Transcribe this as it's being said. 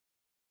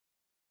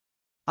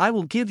I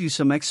will give you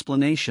some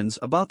explanations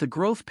about the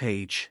growth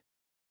page.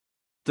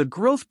 The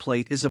growth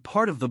plate is a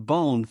part of the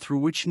bone through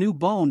which new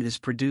bone is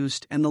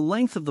produced and the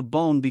length of the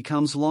bone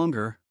becomes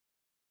longer.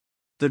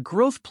 The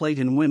growth plate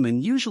in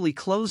women usually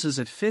closes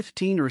at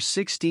 15 or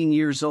 16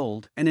 years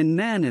old and in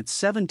men at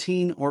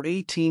 17 or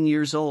 18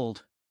 years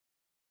old.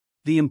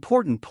 The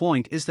important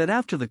point is that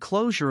after the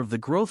closure of the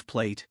growth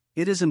plate,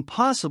 it is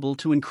impossible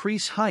to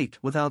increase height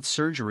without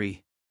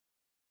surgery.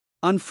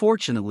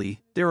 Unfortunately,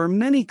 there are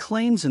many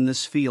claims in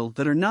this field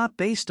that are not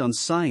based on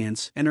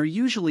science and are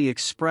usually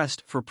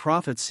expressed for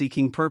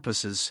profit-seeking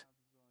purposes.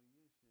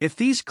 If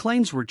these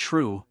claims were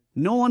true,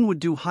 no one would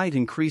do height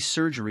increase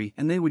surgery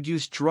and they would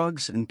use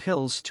drugs and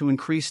pills to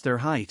increase their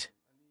height.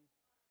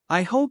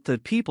 I hope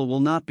that people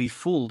will not be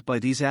fooled by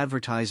these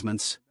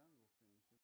advertisements.